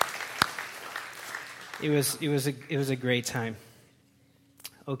It was a great time.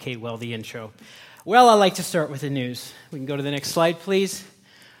 Okay, well, the intro. Well, I like to start with the news. We can go to the next slide, please.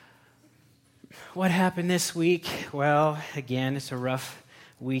 What happened this week? Well, again, it's a rough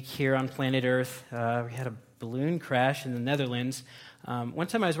week here on planet Earth. We had a balloon crash in the Netherlands. One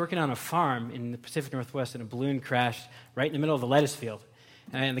time I was working on a farm in the Pacific Northwest, and a balloon crashed right in the middle of the lettuce field.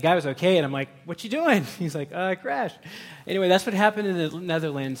 And the guy was okay, and I'm like, "What you doing?" He's like, "I crashed." Anyway, that's what happened in the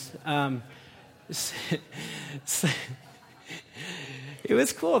Netherlands. It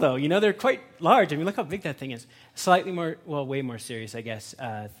was cool, though. You know, they're quite large. I mean, look how big that thing is. Slightly more, well, way more serious, I guess.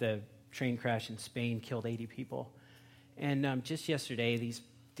 The train crash in Spain killed 80 people. And just yesterday, these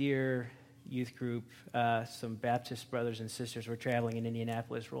dear youth group, some Baptist brothers and sisters were traveling in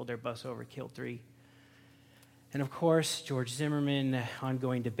Indianapolis, rolled their bus over, killed 3. And, of course, George Zimmerman,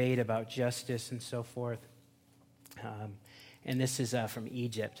 ongoing debate about justice and so forth. And this is from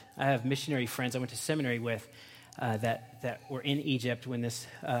Egypt. I have missionary friends I went to seminary with that were in Egypt when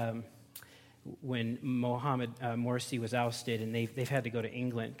Mohammed Morsi was ousted, and they've had to go to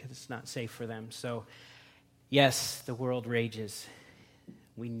England because it's not safe for them. So, yes, the world rages.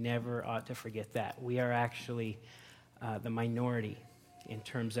 We never ought to forget that. We are actually the minority in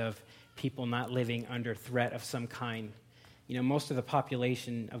terms of people not living under threat of some kind. You know, most of the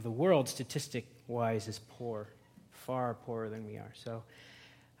population of the world, statistic-wise, is poor. Far poorer than we are. So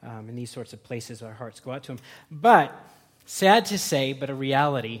in these sorts of places, our hearts go out to them. But, sad to say, but a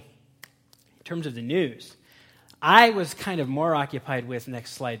reality, in terms of the news, I was kind of more occupied with,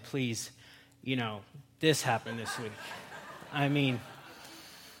 next slide, please, this happened this week. I mean,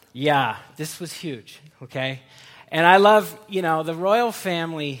 yeah, this was huge, okay? And I love, the royal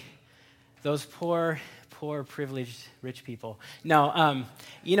family, those poor, privileged, rich people. No,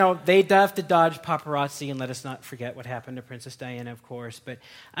 they have to dodge paparazzi, and let us not forget what happened to Princess Diana, of course. But,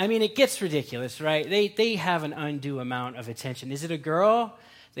 I mean, it gets ridiculous, right? They have an undue amount of attention. Is it a girl?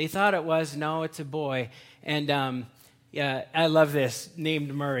 They thought it was. No, it's a boy. And, yeah, I love this,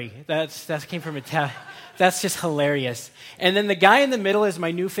 named Murray. That came from Italian. That's just hilarious. And then the guy in the middle is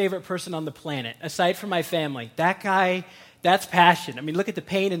my new favorite person on the planet, aside from my family. That guy... That's passion. I mean, look at the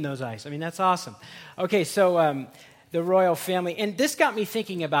pain in those eyes. I mean, that's awesome. Okay, so the royal family. And this got me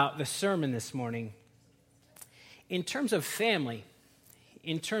thinking about the sermon this morning. In terms of family,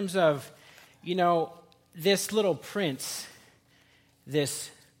 in terms of, this little prince,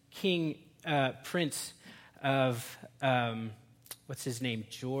 this king, prince of, what's his name?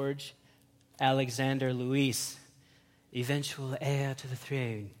 George Alexander Louis, eventual heir to the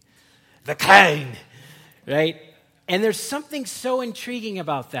throne. The king, right? And there's something so intriguing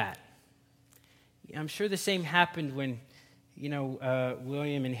about that. I'm sure the same happened when,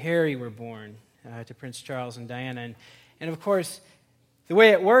 William and Harry were born to Prince Charles and Diana. And of course, the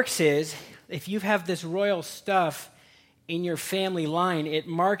way it works is, if you have this royal stuff in your family line, it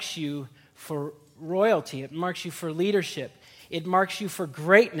marks you for royalty. It marks you for leadership. It marks you for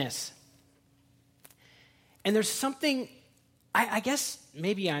greatness. And there's something, I guess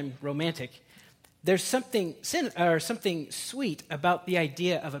maybe I'm romantic. There's something sweet about the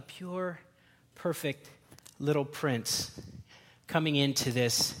idea of a pure, perfect little prince coming into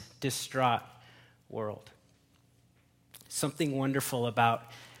this distraught world. Something wonderful about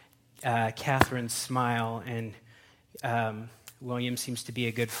Catherine's smile, and William seems to be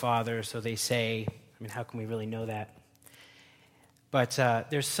a good father, so they say. I mean, how can we really know that? But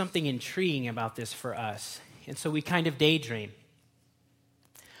there's something intriguing about this for us, and so we kind of daydream.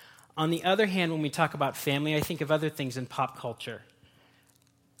 On the other hand, when we talk about family, I think of other things in pop culture.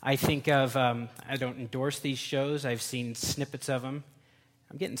 I think of, I don't endorse these shows. I've seen snippets of them.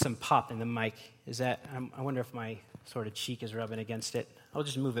 I'm getting some pop in the mic. I wonder if my sort of cheek is rubbing against it. I'll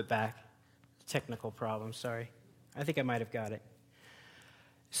just move it back. Technical problem, sorry. I think I might have got it.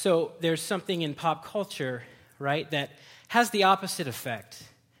 So there's something in pop culture, right, that has the opposite effect.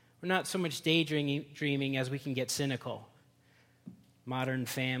 We're not so much daydreaming as we can get cynical. Modern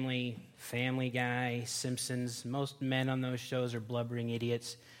Family, Family Guy, Simpsons. Most men on those shows are blubbering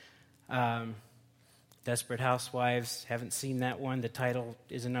idiots. Desperate Housewives, haven't seen that one. The title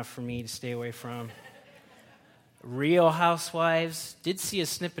is enough for me to stay away from. Real Housewives, did see a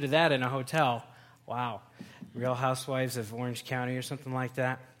snippet of that in a hotel. Wow. Real Housewives of Orange County or something like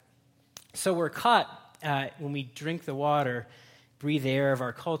that. So we're caught, when we drink the water, breathe the air of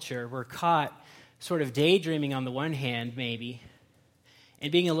our culture, we're caught sort of daydreaming on the one hand, maybe,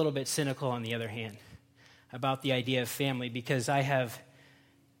 and being a little bit cynical on the other hand about the idea of family, because I have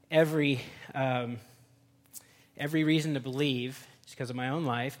every reason to believe, just because of my own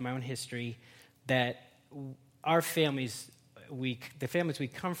life, my own history, that our families the families we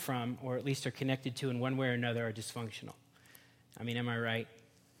come from, or at least are connected to in one way or another, are dysfunctional. I mean, am I right?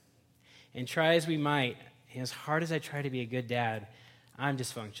 And try as we might, as hard as I try to be a good dad, I'm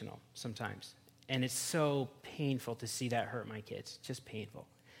dysfunctional sometimes. And it's so painful to see that hurt my kids, just painful.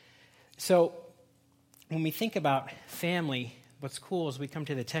 So when we think about family, what's cool is we come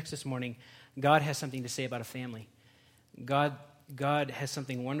to the text this morning, God has something to say about a family. God has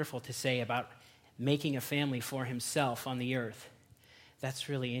something wonderful to say about making a family for himself on the earth. That's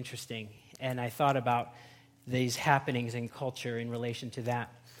really interesting. And I thought about these happenings in culture in relation to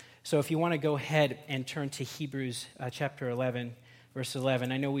that. So if you want to go ahead and turn to Hebrews chapter 11, verse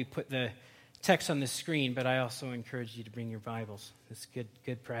 11. I know we put the text on the screen, but I also encourage you to bring your Bibles. It's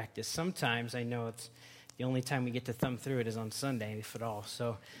good practice. Sometimes I know it's the only time we get to thumb through it is on Sunday, if at all.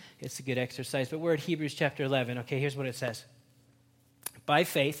 So it's a good exercise. But we're at Hebrews chapter 11. Okay, here's what it says. By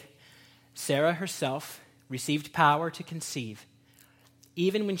faith, Sarah herself received power to conceive,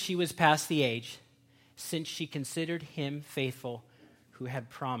 even when she was past the age, since she considered him faithful who had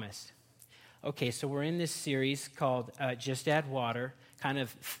promised. Okay, so we're in this series called Just Add Water. Kind of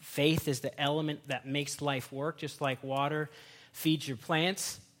faith is the element that makes life work, just like water feeds your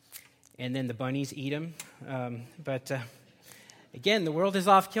plants, and then the bunnies eat them. But again, the world is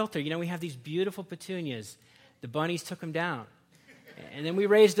off kilter. You know, we have these beautiful petunias. The bunnies took them down, and then we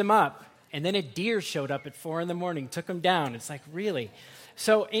raised them up, and then a deer showed up at 4 a.m, took them down. It's like, really?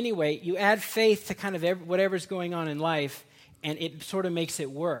 So anyway, you add faith to kind of whatever's going on in life, and it sort of makes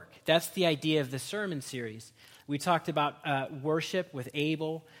it work. That's the idea of the sermon series. We talked about worship with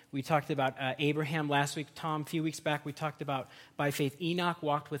Abel. We talked about Abraham last week. Tom, a few weeks back, we talked about by faith Enoch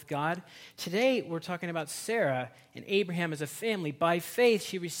walked with God. Today, we're talking about Sarah and Abraham as a family. By faith,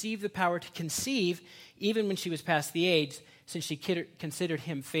 she received the power to conceive even when she was past the age, since she considered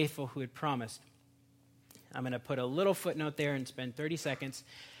him faithful who had promised. I'm going to put a little footnote there and spend 30 seconds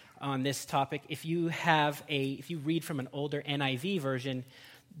on this topic. If you read from an older NIV version,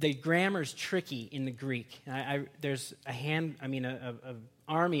 the grammar's tricky in the Greek. There's an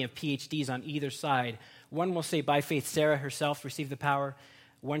army of PhDs on either side. One will say, by faith, Sarah herself received the power.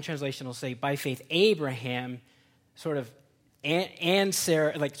 One translation will say, by faith, Abraham and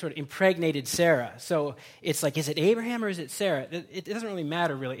Sarah, sort of impregnated Sarah. So it's like, is it Abraham or is it Sarah? It doesn't really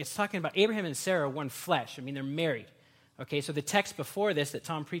matter, really. It's talking about Abraham and Sarah, one flesh. I mean, they're married. Okay, so the text before this that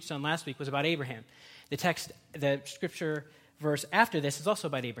Tom preached on last week was about Abraham. The scripture verse after this is also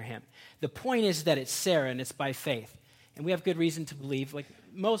about Abraham. The point is that it's Sarah and it's by faith. And we have good reason to believe, like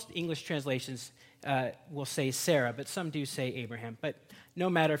most English translations will say Sarah, but some do say Abraham. But no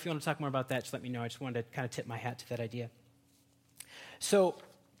matter, if you want to talk more about that, just let me know. I just wanted to kind of tip my hat to that idea. So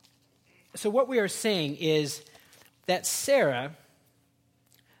what we are saying is that Sarah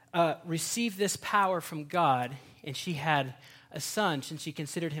received this power from God, and she had a son since she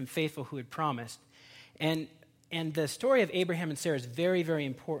considered him faithful who had promised. And the story of Abraham and Sarah is very, very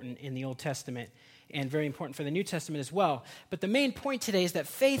important in the Old Testament and very important for the New Testament as well. But the main point today is that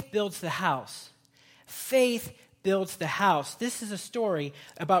faith builds the house. Faith builds the house. This is a story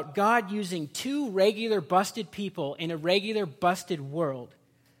about God using two regular busted people in a regular busted world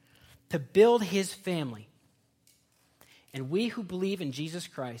to build his family. And we who believe in Jesus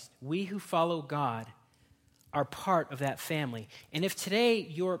Christ, we who follow God, are part of that family. And if today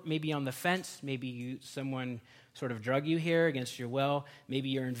you're maybe on the fence, maybe someone sort of drug you here against your will, maybe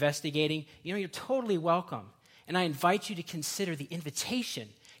you're investigating, you're totally welcome. And I invite you to consider the invitation,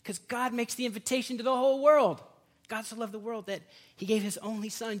 because God makes the invitation to the whole world. God so loved the world that he gave his only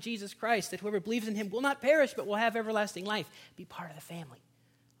son, Jesus Christ, that whoever believes in him will not perish but will have everlasting life. Be part of the family,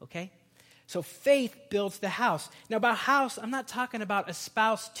 okay? So faith builds the house. Now, about house, I'm not talking about a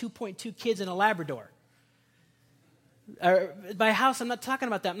spouse, 2.2 kids, and a Labrador. By house, I'm not talking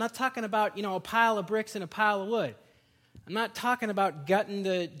about that. I'm not talking about, a pile of bricks and a pile of wood. I'm not talking about gutting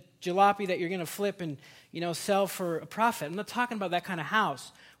the jalopy that you're going to flip and, sell for a profit. I'm not talking about that kind of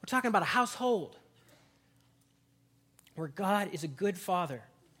house. We're talking about a household where God is a good father,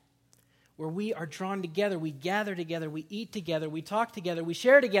 where we are drawn together, we gather together, we eat together, we talk together, we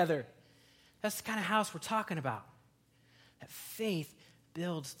share together. That's the kind of house we're talking about. That faith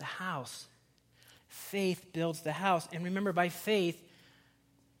builds the house. Faith builds the house. And remember, by faith,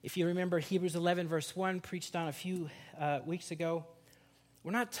 if you remember Hebrews 11, verse 1, preached on a few weeks ago,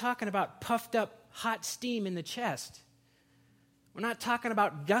 we're not talking about puffed up hot steam in the chest. We're not talking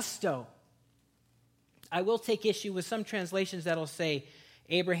about gusto. I will take issue with some translations that'll say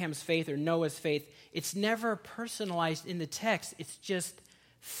Abraham's faith or Noah's faith. It's never personalized in the text. It's just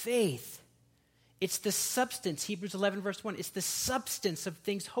faith. It's the substance, Hebrews 11, verse 1. It's the substance of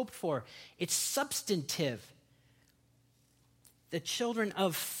things hoped for. It's substantive. The children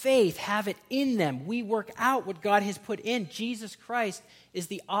of faith have it in them. We work out what God has put in. Jesus Christ is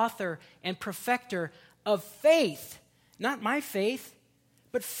the author and perfecter of faith. Not my faith,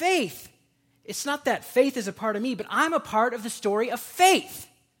 but faith. It's not that faith is a part of me, but I'm a part of the story of faith.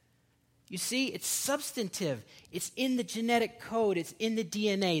 You see, it's substantive. It's in the genetic code. It's in the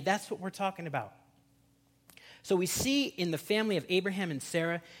DNA. That's what we're talking about. So we see in the family of Abraham and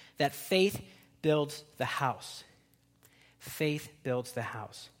Sarah that faith builds the house. Faith builds the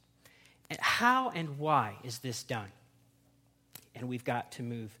house. And how and why is this done? And we've got to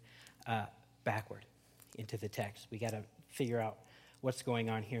move backward into the text. We got to figure out what's going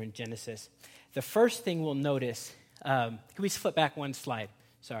on here in Genesis. The first thing we'll notice, can we flip back one slide?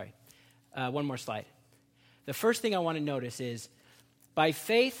 Sorry. One more slide. The first thing I want to notice is, by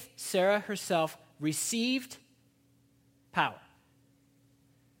faith, Sarah herself received power.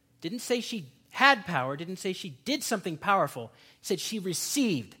 Didn't say she had power, didn't say she did something powerful. It said she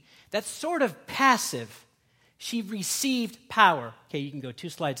received. That's sort of passive. She received power. Okay, you can go 2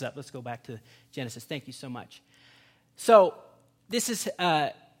 slides up. Let's go back to Genesis. Thank you so much. So this is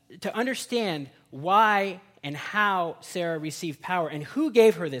to understand why and how Sarah received power and who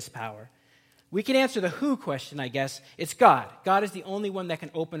gave her this power. We can answer the who question, I guess. It's God. God is the only one that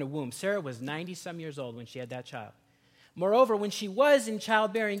can open a womb. Sarah was 90-some years old when she had that child. Moreover, when she was in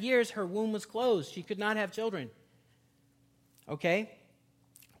childbearing years, her womb was closed. She could not have children. Okay?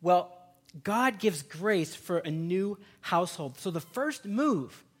 Well, God gives grace for a new household. So the first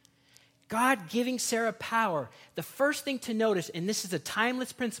move, God giving Sarah power, the first thing to notice, and this is a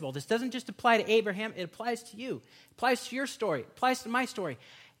timeless principle, this doesn't just apply to Abraham, it applies to you. It applies to your story. It applies to my story.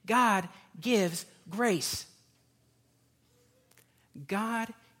 God gives grace. God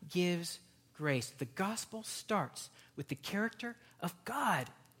gives grace. The gospel starts with the character of God.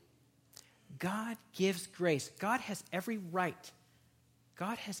 God gives grace. God has every right.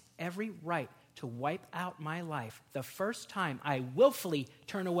 God has every right to wipe out my life the first time I willfully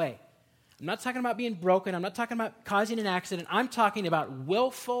turn away. I'm not talking about being broken. I'm not talking about causing an accident. I'm talking about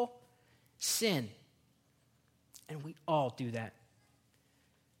willful sin. And we all do that.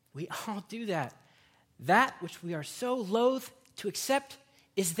 We all do that. That which we are so loath to accept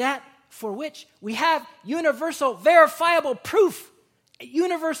is that for which we have universal, verifiable proof.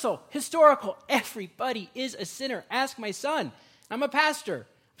 Universal, historical. Everybody is a sinner. Ask my son. I'm a pastor.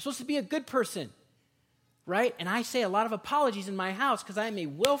 I'm supposed to be a good person. Right? And I say a lot of apologies in my house because I am a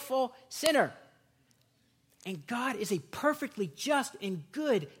willful sinner. And God is a perfectly just and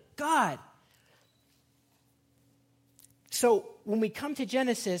good God. So when we come to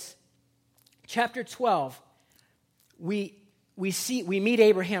Genesis chapter 12, we meet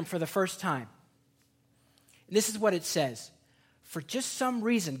Abraham for the first time. And this is what it says. For just some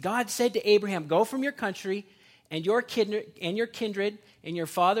reason, God said to Abraham, go from your country and your kindred and your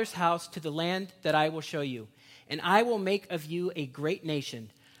father's house to the land that I will show you. And I will make of you a great nation.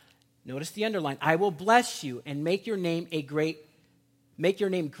 Notice the underline. I will bless you and make your name great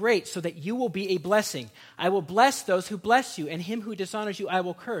so that you will be a blessing. I will bless those who bless you, and him who dishonors you I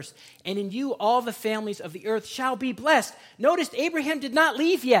will curse. And in you all the families of the earth shall be blessed. Notice Abraham did not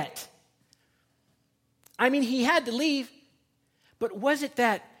leave yet. I mean, he had to leave. But was it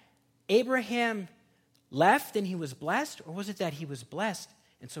that Abraham left and he was blessed? Or was it that he was blessed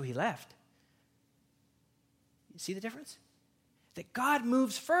and so he left? You see the difference? That God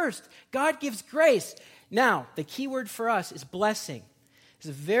moves first. God gives grace. Now, the key word for us is blessing. It's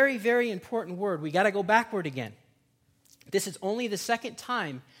a very, very important word. We got to go backward again. This is only the second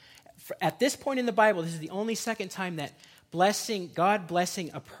time, at this point in the Bible, this is the only second time that God blessing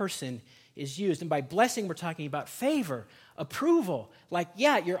a person is used. And by blessing, we're talking about favor, approval. Like,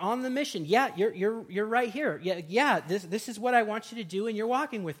 yeah, you're on the mission. Yeah, you're right here. Yeah, this is what I want you to do, and you're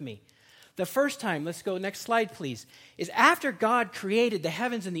walking with me. The first time, let's go next slide, please, is after God created the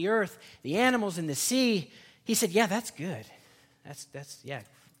heavens and the earth, the animals and the sea, he said, yeah, that's good. That's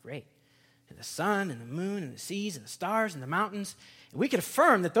great. And the sun and the moon and the seas and the stars and the mountains. And we could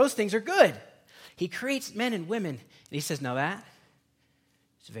affirm that those things are good. He creates men and women, and he says, now that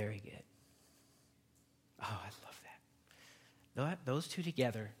is very good. Oh, I love that. Those two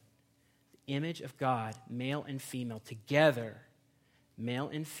together, the image of God, male and female, together, male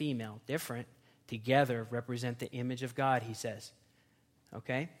and female, different, together represent the image of God, he says.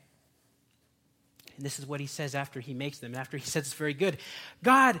 Okay? And this is what he says after he makes them. After he says it's very good.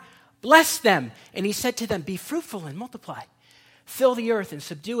 God blessed them, and he said to them, be fruitful and multiply. Fill the earth and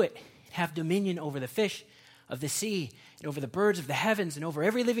subdue it. Have dominion over the fish of the sea and over the birds of the heavens and over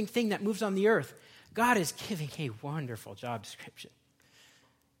every living thing that moves on the earth. God is giving a wonderful job description.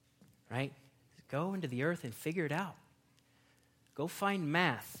 Right? Go into the earth and figure it out. Go find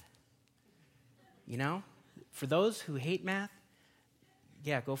math. You know? For those who hate math,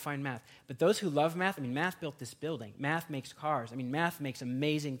 yeah, go find math. But those who love math, math built this building. Math makes cars. Math makes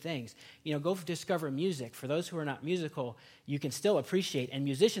amazing things. Go discover music. For those who are not musical, you can still appreciate. And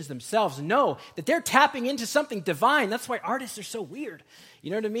musicians themselves know that they're tapping into something divine. That's why artists are so weird.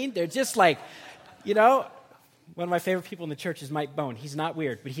 You know what I mean? They're just like, one of my favorite people in the church is Mike Bone. He's not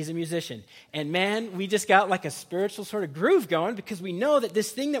weird, but he's a musician. And man, we just got like a spiritual sort of groove going because we know that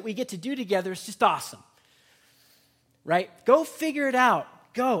this thing that we get to do together is just awesome. Right? Go figure it out.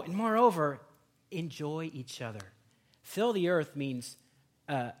 Go. And moreover, enjoy each other. Fill the earth means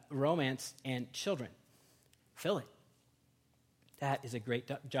romance and children. Fill it. That is a great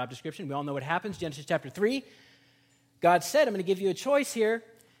job description. We all know what happens. Genesis chapter 3. God said, I'm going to give you a choice here.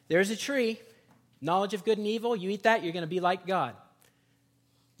 There's a tree, knowledge of good and evil. You eat that, you're going to be like God.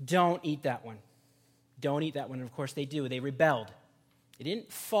 Don't eat that one. Don't eat that one. And of course they do. They rebelled. They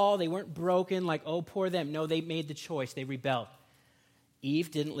didn't fall. They weren't broken like, oh, poor them. No, they made the choice. They rebelled. Eve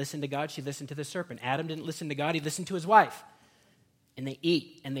didn't listen to God. She listened to the serpent. Adam didn't listen to God. He listened to his wife. And they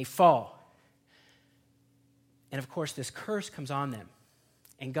eat and they fall. And of course, this curse comes on them.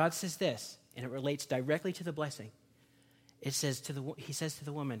 And God says this, and it relates directly to the blessing. He says to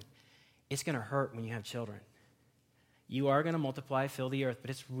the woman, it's going to hurt when you have children. You are going to multiply, fill the earth, but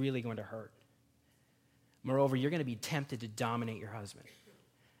it's really going to hurt. Moreover, you're going to be tempted to dominate your husband.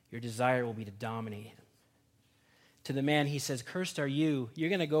 Your desire will be to dominate him. To the man, he says, cursed are you. You're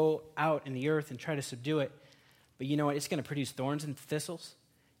going to go out in the earth and try to subdue it. But you know what? It's going to produce thorns and thistles.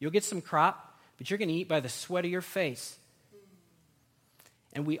 You'll get some crop, but you're going to eat by the sweat of your face.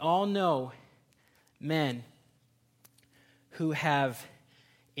 And we all know men who have,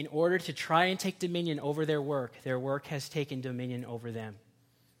 in order to try and take dominion over their work has taken dominion over them.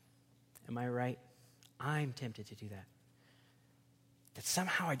 Am I right? I'm tempted to do that. That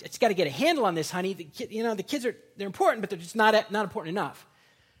somehow I just got to get a handle on this, honey. The kids they're important, but they're just not important enough.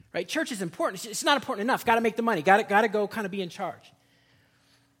 Right? Church is important. It's not important enough. Got to make the money. Got to go kind of be in charge.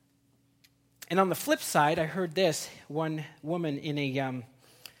 And on the flip side, I heard this. One woman in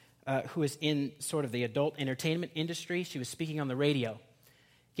who is in sort of the adult entertainment industry, she was speaking on the radio,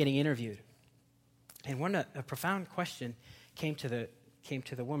 getting interviewed. And a profound question came to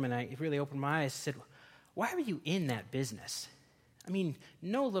the woman. It really opened my eyes. Said, why are you in that business?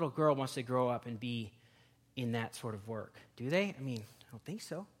 No little girl wants to grow up and be in that sort of work, do they? I don't think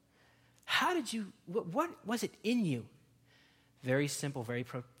so. How did you, what was it in you? Very simple, very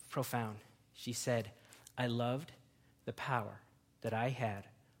profound. She said, I loved the power that I had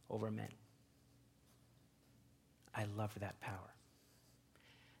over men. I loved that power.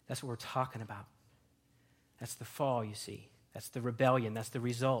 That's what we're talking about. That's the fall, you see. That's the rebellion. That's the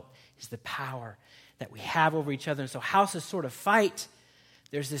result, is the power that we have over each other. And so houses sort of fight.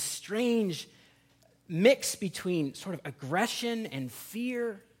 There's this strange mix between sort of aggression and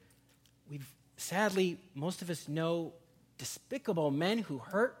fear. Sadly, most of us know despicable men who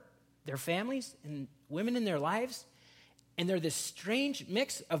hurt their families and women in their lives. And they're this strange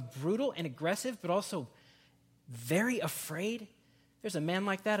mix of brutal and aggressive, but also very afraid. There's a man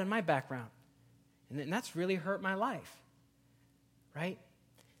like that in my background. And that's really hurt my life. Right?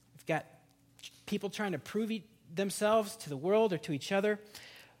 We've got people trying to prove themselves to the world or to each other.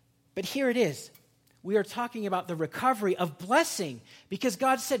 But here it is. We are talking about the recovery of blessing because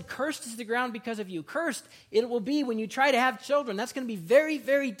God said, cursed is the ground because of you. Cursed it will be when you try to have children. That's going to be very,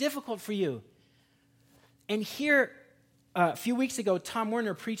 very difficult for you. And here, a few weeks ago, Tom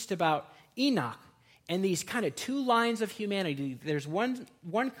Werner preached about Enoch and these kind of two lines of humanity. There's one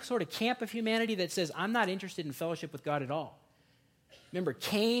sort of camp of humanity that says, I'm not interested in fellowship with God at all. Remember,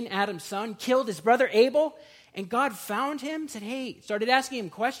 Cain, Adam's son, killed his brother Abel, and God found him, said, hey, started asking him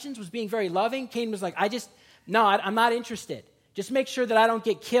questions, was being very loving. Cain was like, I'm not interested. Just make sure that I don't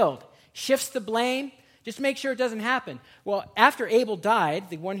get killed. Shifts the blame. Just make sure it doesn't happen. Well, after Abel died,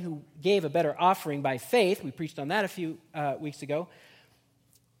 the one who gave a better offering by faith, we preached on that a few weeks ago,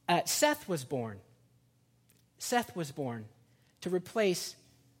 Seth was born. Seth was born to replace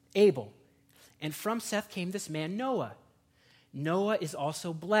Abel. And from Seth came this man, Noah. Noah is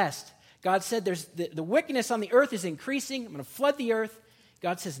also blessed. God said there's the wickedness on the earth is increasing. I'm going to flood the earth.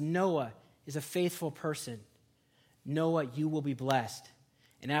 God says Noah is a faithful person. Noah, you will be blessed.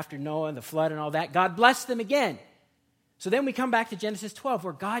 And after Noah and the flood and all that, God blessed them again. So then we come back to Genesis 12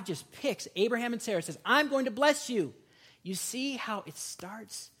 where God just picks Abraham and Sarah and says, I'm going to bless you. You see how it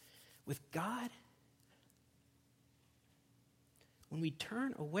starts with God? When we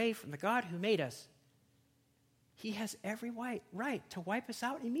turn away from the God who made us, He has every right to wipe us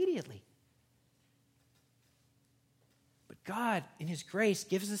out immediately. But God, in his grace,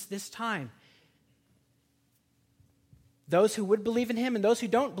 gives us this time. Those who would believe in him and those who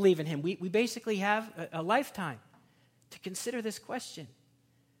don't believe in him, we basically have a lifetime to consider this question.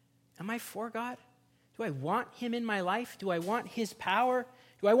 Am I for God? Do I want him in my life? Do I want his power?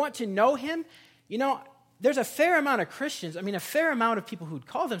 Do I want to know him? You know, there's a fair amount of Christians, a fair amount of people who would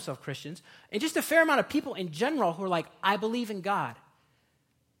call themselves Christians, and just a fair amount of people in general who are like, I believe in God.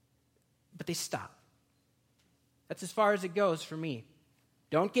 But they stop. That's as far as it goes for me.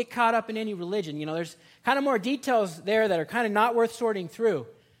 Don't get caught up in any religion. You know, there's kind of more details there that are kind of not worth sorting through.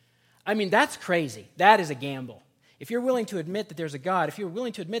 That's crazy. That is a gamble. If you're willing to admit that there's a God, if you're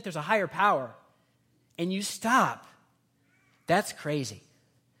willing to admit there's a higher power, and you stop, that's crazy.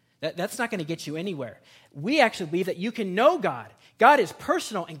 That's not going to get you anywhere. We actually believe that you can know God. God is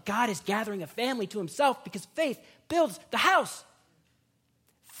personal, and God is gathering a family to himself because faith builds the house.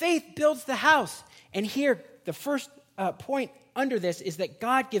 Faith builds the house. And here, the first point under this is that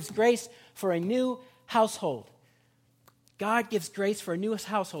God gives grace for a new household. God gives grace for a new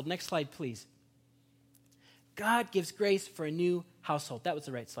household. Next slide, please. God gives grace for a new household. That was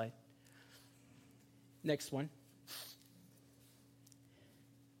the right slide. Next one.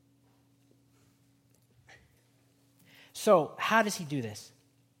 So, how does he do this?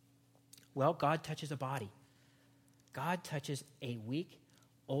 Well, God touches a body. God touches a weak,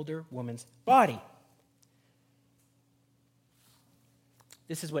 older woman's body.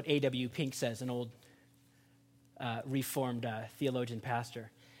 This is what A.W. Pink says, an old Reformed theologian pastor.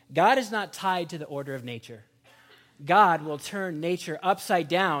 God is not tied to the order of nature. God will turn nature upside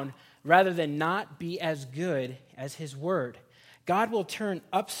down rather than not be as good as his word. God will turn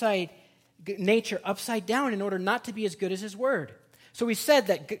nature upside down in order not to be as good as his word. So we said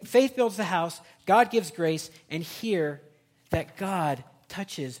that faith builds the house, God gives grace, and here that God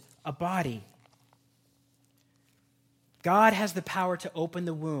touches a body. God has the power to open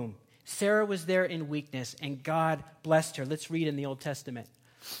the womb. Sarah was there in weakness, and God blessed her. Let's read in the Old Testament.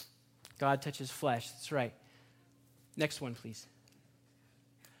 God touches flesh. That's right. Next one, please.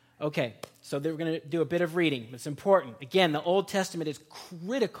 Okay, so we're going to do a bit of reading. It's important. Again, the Old Testament is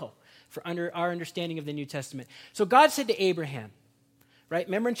critical for our understanding of the New Testament. So God said to Abraham, right?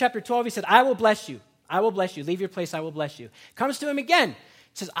 Remember in chapter 12, he said, I will bless you. I will bless you. Leave your place, I will bless you. Comes to him again.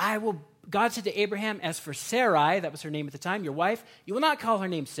 He says, God said to Abraham, as for Sarai, that was her name at the time, your wife, you will not call her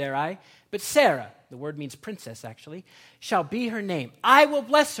name Sarai, but Sarah, the word means princess actually, shall be her name. I will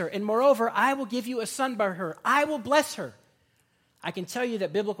bless her, and moreover, I will give you a son by her. I will bless her. I can tell you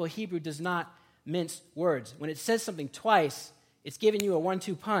that biblical Hebrew does not mince words. When it says something twice, it's giving you a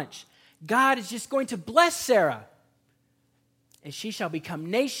 1-2 punch. God is just going to bless Sarah. And she shall become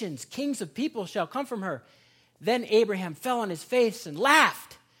nations. Kings of people shall come from her. Then Abraham fell on his face and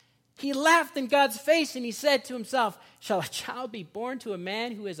laughed. He laughed in God's face, and he said to himself, shall a child be born to a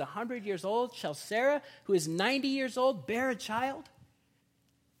man who is 100 years old? Shall Sarah, who is 90 years old, bear a child?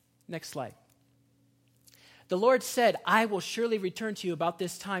 Next slide. The Lord said, I will surely return to you about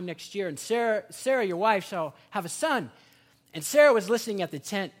this time next year, and Sarah, your wife, shall have a son. And Sarah was listening at the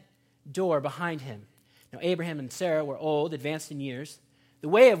tent door behind him. Now, Abraham and Sarah were old, advanced in years. The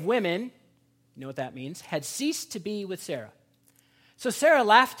way of women, you know what that means, had ceased to be with Sarah. So Sarah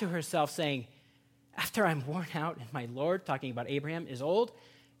laughed to herself, saying, after I'm worn out and my Lord, talking about Abraham, is old,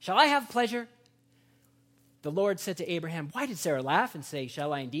 shall I have pleasure? The Lord said to Abraham, why did Sarah laugh and say,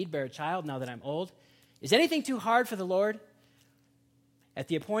 shall I indeed bear a child now that I'm old? Is anything too hard for the Lord? At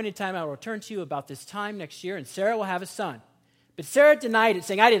the appointed time I will return to you about this time next year, and Sarah will have a son. But Sarah denied it,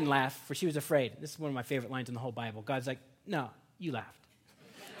 saying, I didn't laugh, for she was afraid. This is one of my favorite lines in the whole Bible. God's like, no, you laughed.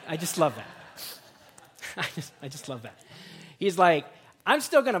 I just love that. I just love that. He's like, I'm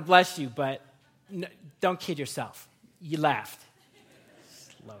still going to bless you, but no, don't kid yourself. You laughed.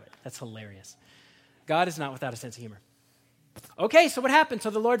 Love it. That's hilarious. God is not without a sense of humor. Okay, so what happened?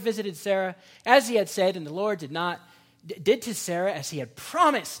 So the Lord visited Sarah as he had said, and the Lord did to Sarah as he had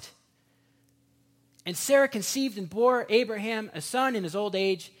promised. And Sarah conceived and bore Abraham a son in his old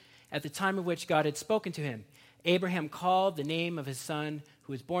age at the time of which God had spoken to him. Abraham called the name of his son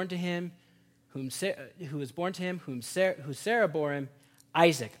who was born to him, who Sarah bore him,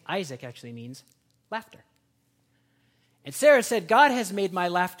 Isaac. Isaac actually means laughter. And Sarah said, God has made my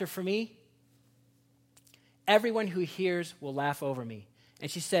laughter for me. Everyone who hears will laugh over me.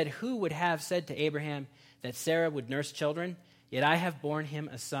 And she said, who would have said to Abraham that Sarah would nurse children? Yet I have borne him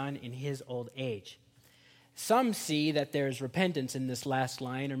a son in his old age. Some see that there's repentance in this last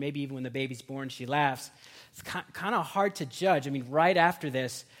line, or maybe even when the baby's born, she laughs. It's kind of hard to judge. Right after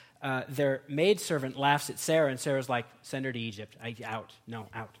this, their maidservant laughs at Sarah, and Sarah's like, send her to Egypt. Out.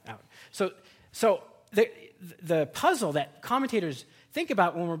 So the puzzle that commentators think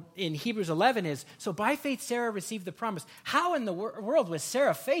about when we're in Hebrews 11 is, so by faith Sarah received the promise. How in the world was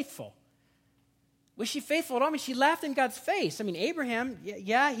Sarah faithful? Was she faithful at all? I mean, she laughed in God's face. I mean, Abraham,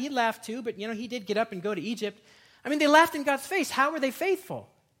 yeah, he laughed too, but, he did get up and go to Egypt. I mean, they laughed in God's face. How were they faithful?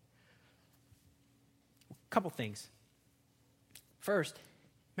 A couple things. First,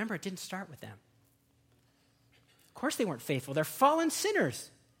 remember, it didn't start with them. Of course they weren't faithful. They're fallen sinners,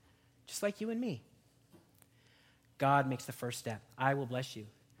 just like you and me. God makes the first step. I will bless you.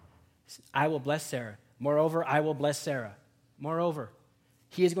 I will bless Sarah. Moreover, I will bless Sarah. Moreover,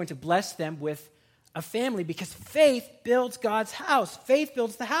 he is going to bless them with a family because faith builds God's house. Faith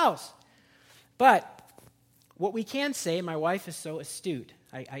builds the house. But what we can say, my wife is so astute.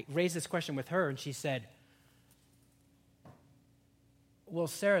 I raised this question with her, and she said, well,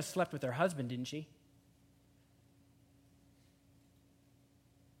 Sarah slept with her husband, didn't she?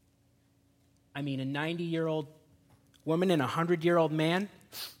 I mean, a 90-year-old woman and a 100-year-old man.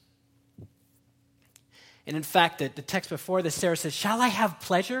 And in fact, the text before this, Sarah says, shall I have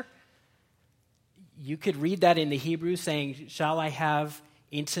pleasure? You could read that in the Hebrew saying, shall I have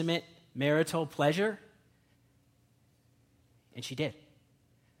intimate marital pleasure? And she did.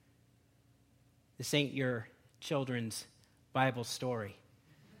 This ain't your children's Bible story.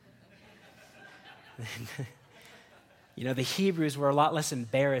 The Hebrews were a lot less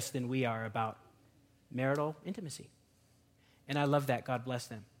embarrassed than we are about marital intimacy. And I love that. God bless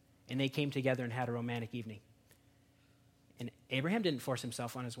them. And they came together and had a romantic evening. And Abraham didn't force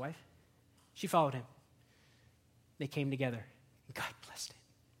himself on his wife. She followed him. They came together. And God blessed him.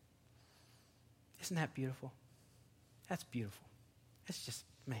 Isn't that beautiful? That's beautiful. That's just,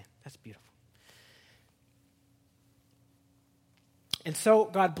 man, that's beautiful. And so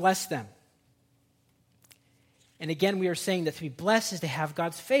God blessed them. And again, we are saying that to be blessed is to have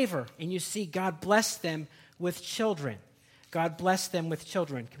God's favor. And you see, God blessed them with children. God blessed them with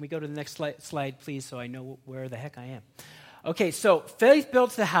children. Can we go to the next slide, please, so I know where the heck I am? Okay, so faith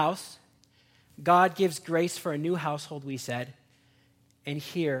builds the house. God gives grace for a new household, we said. And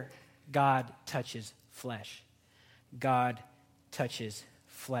here, God touches flesh. God touches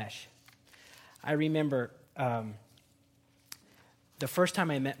flesh. I remember the first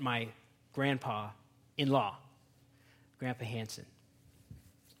time I met my grandpa-in-law, Grandpa Hansen.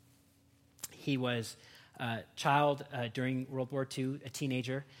 He was a child during World War II, a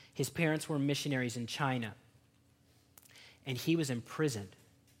teenager. His parents were missionaries in China. And he was imprisoned.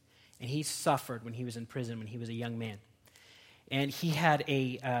 And he suffered when he was in prison when he was a young man. And he had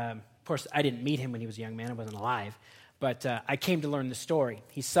of course, I didn't meet him when he was a young man. I wasn't alive. But I came to learn the story.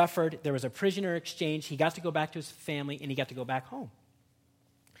 He suffered. There was a prisoner exchange. He got to go back to his family, and he got to go back home.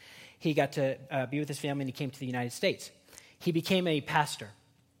 He got to be with his family, and he came to the United States. He became a pastor.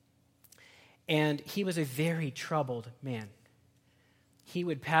 And he was a very troubled man. He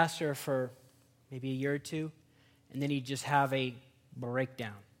would pastor for maybe a year or two, and then he'd just have a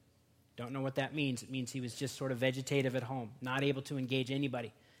breakdown. Don't know what that means. It means he was just sort of vegetative at home, not able to engage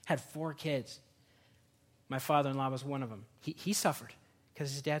anybody. Had 4 kids. My father-in-law was one of them. He suffered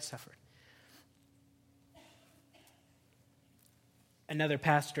because his dad suffered. Another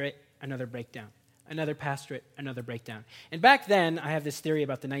pastorate, another breakdown. Another pastorate, another breakdown. And back then, I have this theory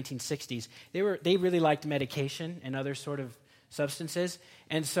about the 1960s. They really liked medication and other sort of substances.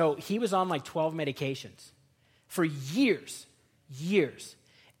 And so he was on like 12 medications for years.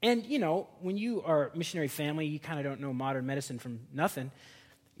 And, when you are a missionary family, you kind of don't know modern medicine from nothing.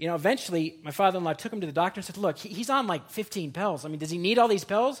 Eventually, my father-in-law took him to the doctor and said, look, he's on like 15 pills. I mean, does he need all these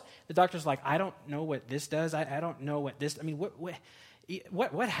pills? The doctor's like, I don't know what this does. I don't know what this,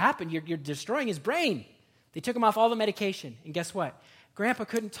 what happened? You're destroying his brain. They took him off all the medication. And guess what? Grandpa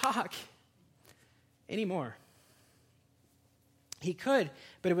couldn't talk anymore. He could,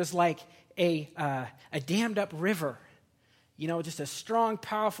 but it was like a dammed up river. Just a strong,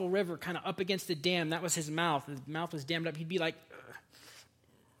 powerful river kind of up against the dam. That was his mouth. His mouth was dammed up. He'd be like, ugh.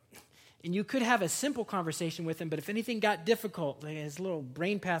 And you could have a simple conversation with him, but if anything got difficult, like his little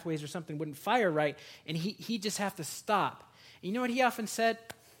brain pathways or something wouldn't fire right, and he'd just have to stop. And you know what he often said?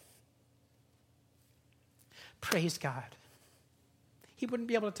 Praise God. He wouldn't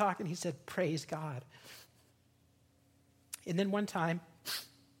be able to talk, and he said, praise God. And then one time,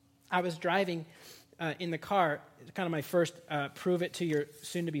 I was driving in the car, kind of my first prove it to your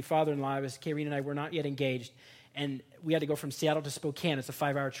soon-to-be father-in-law. Karine and I were not yet engaged, and we had to go from Seattle to Spokane. It's a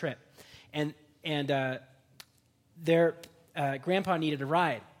 5-hour trip. And their grandpa needed a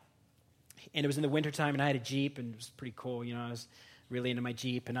ride. And it was in the wintertime, and I had a Jeep, and it was pretty cool. I was really into my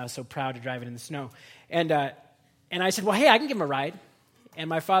Jeep, and I was so proud to drive it in the snow. And I said, well, hey, I can give him a ride. And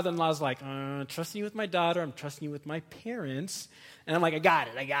my father-in-law's like, trusting you with my daughter, I'm trusting you with my parents. And I'm like, I got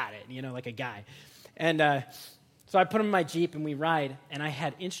it, like a guy. And so I put him in my Jeep and we ride, and I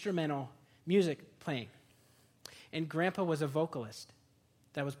had instrumental music playing. And Grandpa was a vocalist.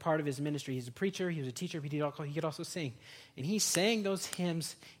 That was part of his ministry. He's a preacher, he was a teacher, but he could also sing. And he sang those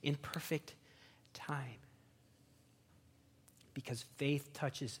hymns in perfect time. Because faith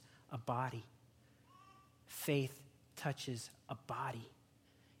touches a body. Faith touches a body.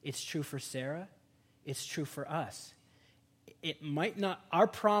 It's true for Sarah. It's true for us. It might not, our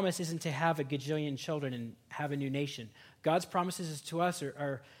promise isn't to have a gajillion children and have a new nation. God's promises to us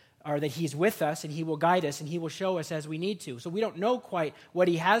are that he's with us and he will guide us and he will show us as we need to. So we don't know quite what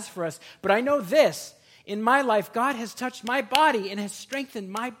he has for us. But I know this. In my life, God has touched my body and has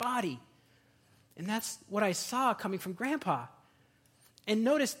strengthened my body. And that's what I saw coming from Grandpa. And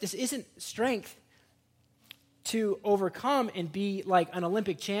notice, this isn't strength to overcome and be like an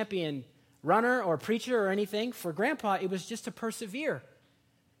Olympic champion runner or preacher or anything. For Grandpa, it was just to persevere.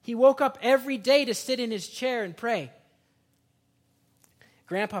 He woke up every day to sit in his chair and pray.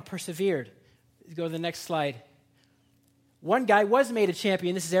 Grandpa persevered. Go to the next slide. One guy was made a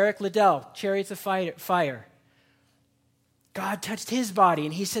champion. This is Eric Liddell, Chariots of Fire. God touched his body,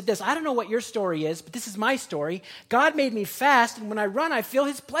 and he said this, I don't know what your story is, but this is my story. God made me fast, and when I run, I feel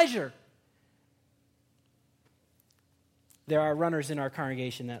his pleasure. There are runners in our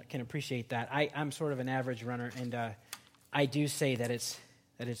congregation that can appreciate that. I'm sort of an average runner, and I do say that it's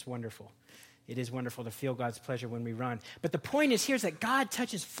wonderful. It is wonderful to feel God's pleasure when we run. But the point is here is that God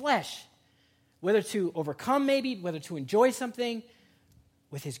touches flesh, whether to overcome maybe, whether to enjoy something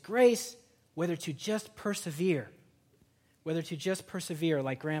with his grace, whether to just persevere. Whether to just persevere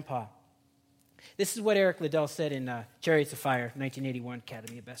like Grandpa. This is what Eric Liddell said in Chariots of Fire, 1981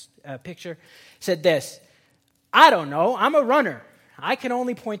 Academy of Best Picture. Said this, I don't know, I'm a runner. I can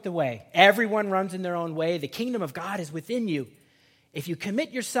only point the way. Everyone runs in their own way. The kingdom of God is within you. If you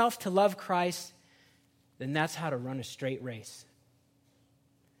commit yourself to love Christ, then that's how to run a straight race.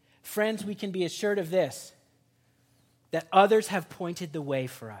 Friends, we can be assured of this, that others have pointed the way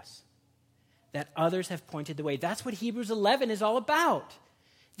for us. That others have pointed the way. That's what Hebrews 11 is all about.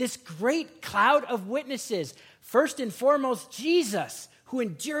 This great cloud of witnesses. First and foremost, Jesus, who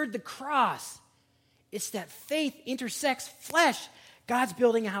endured the cross. It's that faith intersects flesh. God's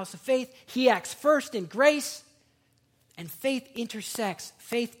building a house of faith. He acts first in grace. And faith intersects.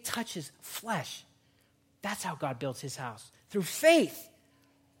 Faith touches flesh. That's how God builds his house. Through faith.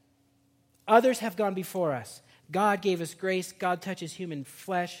 Others have gone before us. God gave us grace. God touches human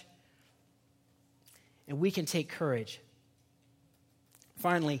flesh. And we can take courage.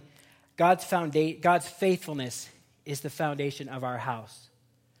 Finally, God's faithfulness is the foundation of our house.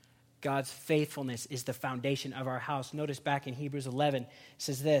 God's faithfulness is the foundation of our house. Notice back in Hebrews 11, it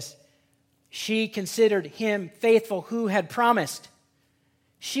says this, she considered him faithful who had promised.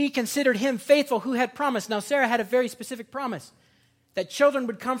 She considered him faithful who had promised. Now, Sarah had a very specific promise, that children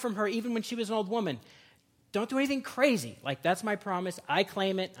would come from her even when she was an old woman. Don't do anything crazy. Like, that's my promise. I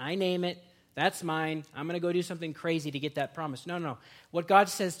claim it. I name it. That's mine. I'm going to go do something crazy to get that promise. No. What God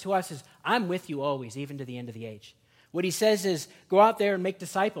says to us is, I'm with you always, even to the end of the age. What he says is, go out there and make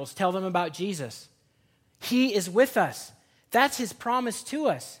disciples. Tell them about Jesus. He is with us. That's his promise to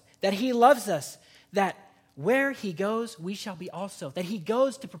us, that he loves us, that where he goes, we shall be also. That he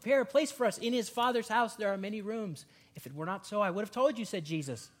goes to prepare a place for us. In his Father's house, there are many rooms. If it were not so, I would have told you, said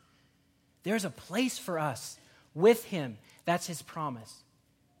Jesus. There's a place for us with him. That's his promise.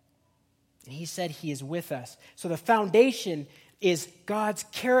 And he said he is with us. So the foundation is God's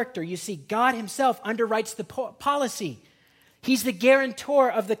character. You see, God himself underwrites the policy. He's the guarantor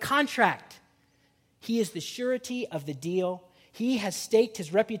of the contract. He is the surety of the deal. He has staked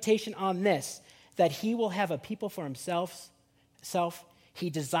his reputation on this, that he will have a people for himself. He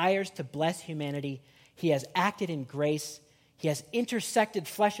desires to bless humanity. He has acted in grace. He has intersected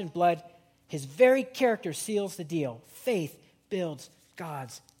flesh and blood. His very character seals the deal. Faith builds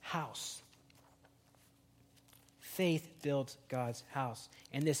God's house. Faith builds God's house.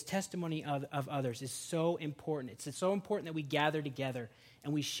 And this testimony of others is so important. It's so important that we gather together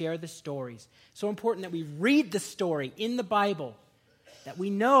and we share the stories. So important that we read the story in the Bible, that we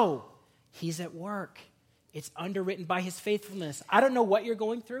know he's at work. It's underwritten by his faithfulness. I don't know what you're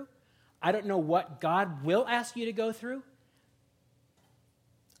going through. I don't know what God will ask you to go through.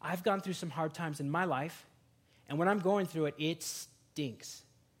 I've gone through some hard times in my life, and when I'm going through it, it stinks.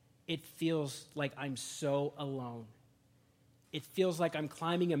 It feels like I'm so alone. It feels like I'm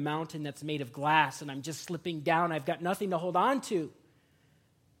climbing a mountain that's made of glass and I'm just slipping down. I've got nothing to hold on to.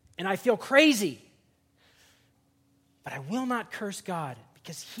 And I feel crazy. But I will not curse God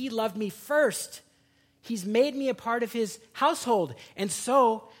because he loved me first. He's made me a part of his household. And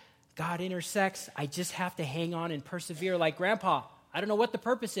so God intersects. I just have to hang on and persevere like Grandpa. I don't know what the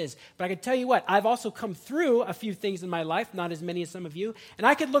purpose is, but I can tell you what, I've also come through a few things in my life, not as many as some of you, and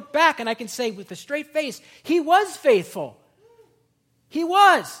I can look back and I can say with a straight face, he was faithful. He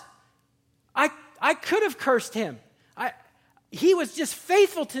was. I could have cursed him. He was just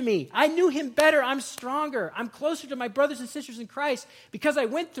faithful to me. I knew him better. I'm stronger. I'm closer to my brothers and sisters in Christ because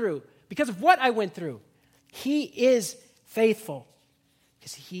of what I went through. He is faithful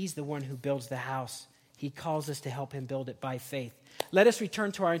because he's the one who builds the house. He calls us to help him build it by faith. Let us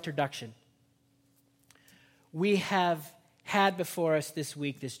return to our introduction. We have had before us this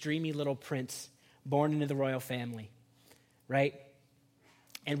week this dreamy little prince born into the royal family, right?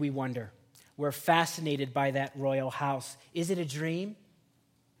 And we wonder. We're fascinated by that royal house. Is it a dream?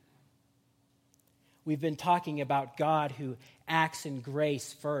 We've been talking about God who acts in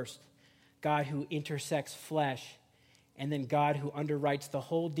grace first, God who intersects flesh, and then God who underwrites the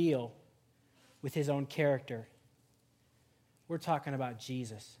whole deal with his own character. We're talking about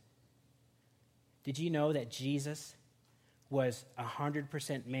Jesus. Did you know that Jesus was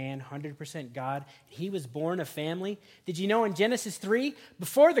 100% man, 100% God? He was born of family. Did you know in Genesis 3,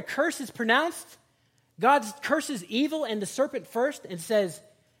 before the curse is pronounced, God curses evil and the serpent first and says,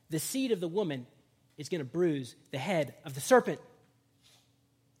 the seed of the woman is going to bruise the head of the serpent.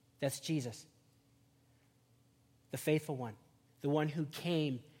 That's Jesus, the faithful one, the one who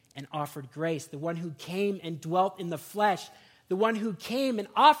came and offered grace, the one who came and dwelt in the flesh, the one who came and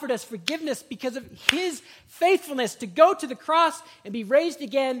offered us forgiveness because of his faithfulness to go to the cross and be raised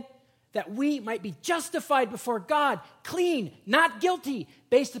again, that we might be justified before God, clean, not guilty,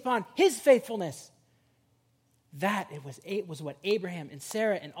 based upon his faithfulness. That it was what Abraham and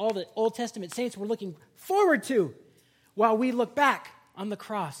Sarah and all the Old Testament saints were looking forward to, while we look back on the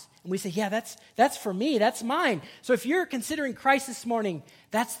cross and we say, yeah, that's for me, that's mine. So if you're considering Christ this morning,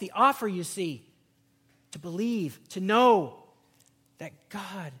 that's the offer you see, to believe, to know that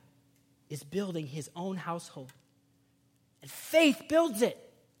God is building his own household. And faith builds it.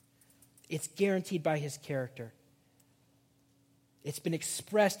 It's guaranteed by his character. It's been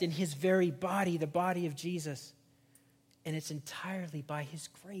expressed in his very body, the body of Jesus. And it's entirely by his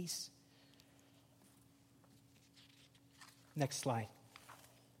grace. Next slide.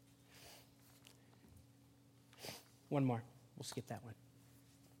 One more. We'll skip that one.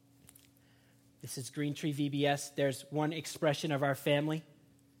 This is Green Tree VBS. There's one expression of our family.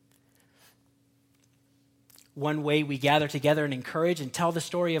 One way we gather together and encourage and tell the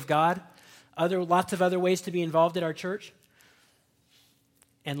story of God. Lots of other ways to be involved at our church.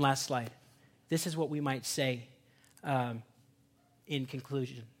 And last slide. This is what we might say in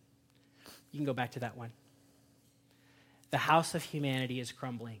conclusion. You can go back to that one. The house of humanity is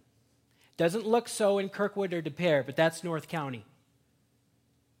crumbling. Doesn't look so in Kirkwood or De Pere, but that's North County.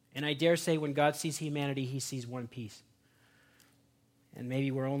 And I dare say when God sees humanity, he sees one piece. And maybe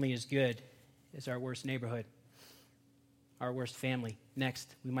we're only as good as our worst neighborhood, our worst family.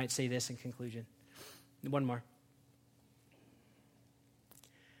 Next, we might say this in conclusion. One more.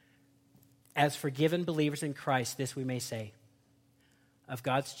 As forgiven believers in Christ, this we may say, of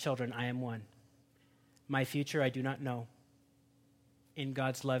God's children, I am one. My future I do not know. In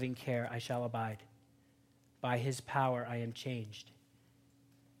God's loving care I shall abide. By his power I am changed.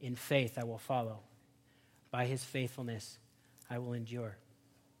 In faith I will follow. By his faithfulness I will endure.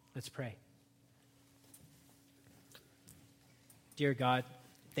 Let's pray. Dear God,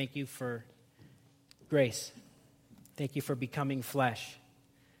 thank you for grace. Thank you for becoming flesh.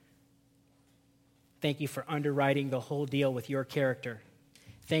 Thank you for underwriting the whole deal with your character.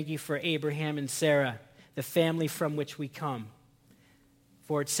 Thank you for Abraham and Sarah, the family from which we come.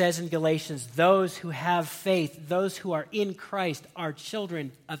 For it says in Galatians, those who have faith, those who are in Christ, are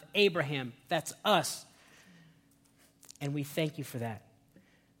children of Abraham. That's us. And we thank you for that.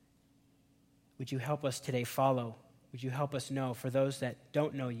 Would you help us today follow? Would you help us know? For those that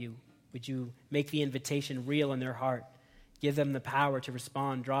don't know you, would you make the invitation real in their heart? Give them the power to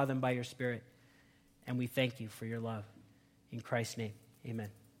respond. Draw them by your Spirit. And we thank you for your love. In Christ's name, amen.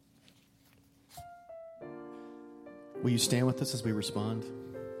 Will you stand with us as we respond?